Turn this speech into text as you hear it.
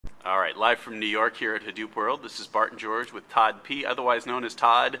All right, live from New York here at Hadoop World. This is Barton George with Todd P, otherwise known as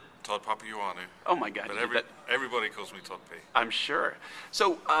Todd. Todd Papaioannou. Oh my God! But everybody calls me Todd P. I'm sure.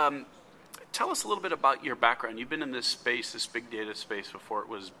 So, tell us a little bit about your background. You've been in this space, this big data space, before it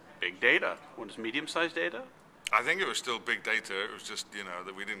was big data. When it was medium-sized data? I think it was still big data. It was just,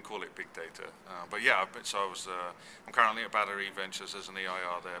 that we didn't call it big data. But yeah, I'm currently at Battery Ventures as an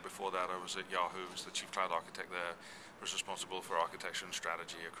EIR there. Before that, I was at Yahoo as the chief cloud architect there. I was responsible for architecture and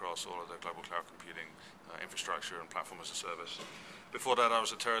strategy across all of the global cloud computing infrastructure and platform as a service. Before that, I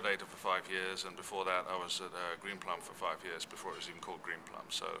was at Teradata for 5 years, and before that, I was at Greenplum for 5 years, before it was even called Greenplum.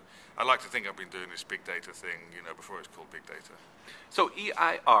 So I like to think I've been doing this big data thing, before it was called big data. So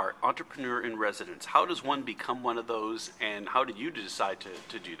EIR, Entrepreneur in Residence, how does one become one of those, and how did you decide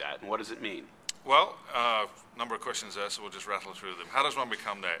to do that, and what does it mean? Well, number of questions there, so we'll just rattle through them. How does one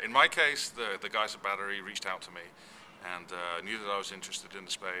become there? In my case, the guys at Battery reached out to me and knew that I was interested in the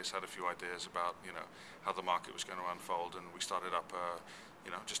space, had a few ideas about, how the market was going to unfold, and we started up,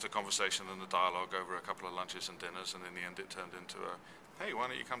 just a conversation and a dialogue over a couple of lunches and dinners, and in the end it turned into hey, why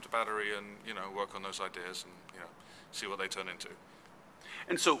don't you come to Battery and, work on those ideas and, see what they turn into.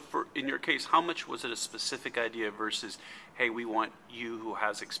 And so, in your case, how much was it a specific idea versus, hey, we want you who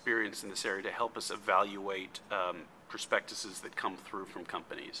has experience in this area to help us evaluate prospectuses that come through from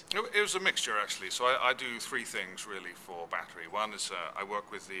companies? It was a mixture, actually. So I do three things, really, for Battery. One is I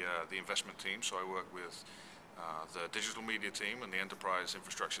work with the investment team, so I work with the digital media team and the enterprise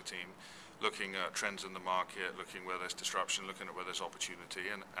infrastructure team, looking at trends in the market, looking where there's disruption, looking at where there's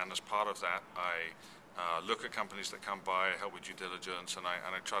opportunity. And as part of that, I look at companies that come by, help with due diligence, and I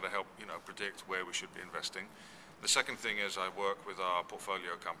try to help predict where we should be investing. The second thing is I work with our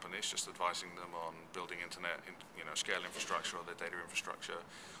portfolio companies, just advising them on building internet, scale infrastructure or their data infrastructure,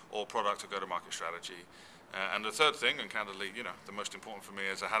 or product or go-to-market strategy. And the third thing, and candidly, the most important for me,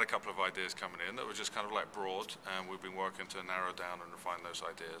 is I had a couple of ideas coming in that were just kind of like broad, and we've been working to narrow down and refine those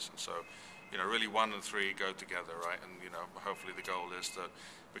ideas. And so, really 1 and 3 go together, right? And hopefully the goal is that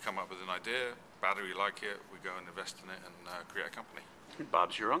we come up with an idea, Battery like it, we go and invest in it and create a company.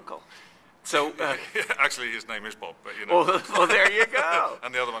 Bob's your uncle. So actually, his name is Bob, but Well, there you go.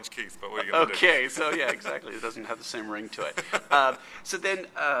 And the other one's Keith, but what are you going to do? Okay, so yeah, exactly. It doesn't have the same ring to it. So then,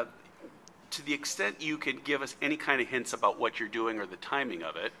 to the extent you could give us any kind of hints about what you're doing or the timing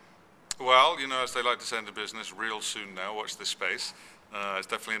of it. Well, as they like to say in the business, real soon now. Watch this space. It's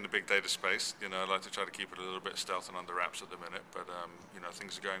definitely in the big data space. I'd like to try to keep it a little bit stealth and under wraps at the minute, but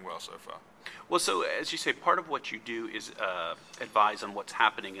things are going well so far. Well, so as you say, part of what you do is advise on what's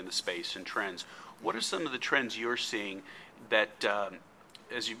happening in the space and trends. What are some of the trends you're seeing that,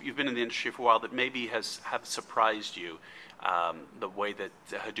 as you've been in the industry for a while, that maybe have surprised you, the way that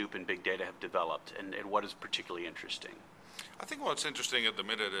Hadoop and big data have developed, and what is particularly interesting? I think what's interesting at the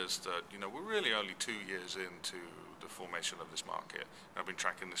minute is that, we're really only 2 years into the formation of this market. I've been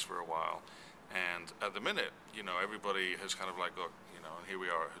tracking this for a while. And at the minute, everybody has kind of like got, and here we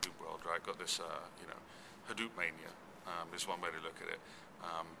are at Hadoop World, right? Got this, Hadoop mania is one way to look at it.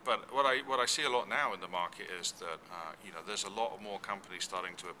 But what I see a lot now in the market is that, there's a lot more companies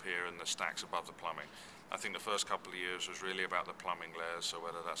starting to appear in the stacks above the plumbing. I think the first couple of years was really about the plumbing layers, so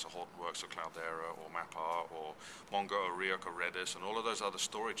whether that's a Hortonworks or Cloudera or MapR or Mongo or Ryuk or Redis and all of those other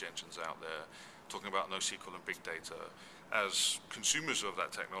storage engines out there talking about NoSQL and big data. As consumers of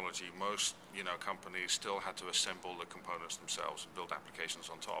that technology, most companies still had to assemble the components themselves and build applications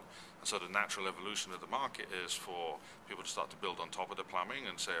on top. And so the natural evolution of the market is for people to start to build on top of the plumbing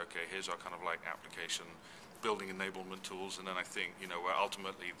and say, okay, here's our kind of like application building enablement tools. And then I think where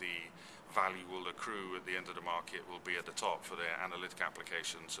ultimately the value will accrue at the end of the market will be at the top for their analytic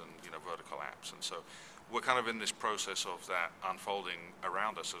applications and vertical apps. And so we're kind of in this process of that unfolding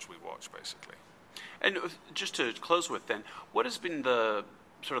around us as we watch, basically. And just to close with then, what has been the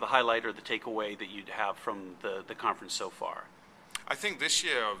sort of the highlight or the takeaway that you'd have from the conference so far? I think this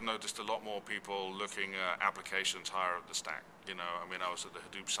year I've noticed a lot more people looking at applications higher up the stack. I was at the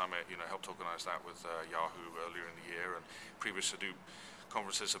Hadoop Summit, helped organize that with Yahoo earlier in the year, and previous Hadoop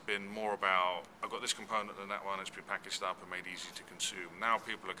conferences have been more about, I've got this component and that one, it's been packaged up and made easy to consume. Now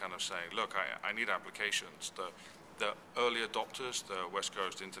people are kind of saying, look, I need applications. The early adopters, the West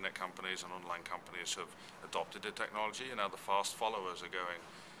Coast internet companies and online companies have adopted the technology, and now the fast followers are going,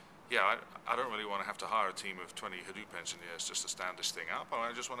 yeah, I don't really want to have to hire a team of 20 Hadoop engineers just to stand this thing up.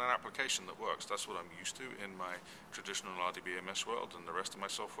 I just want an application that works. That's what I'm used to in my traditional RDBMS world and the rest of my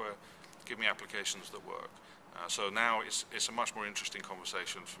software. Give me applications that work. So now it's a much more interesting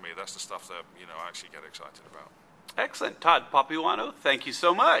conversation for me. That's the stuff that I actually get excited about. Excellent. Todd Papaioannou, thank you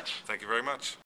so much. Thank you very much.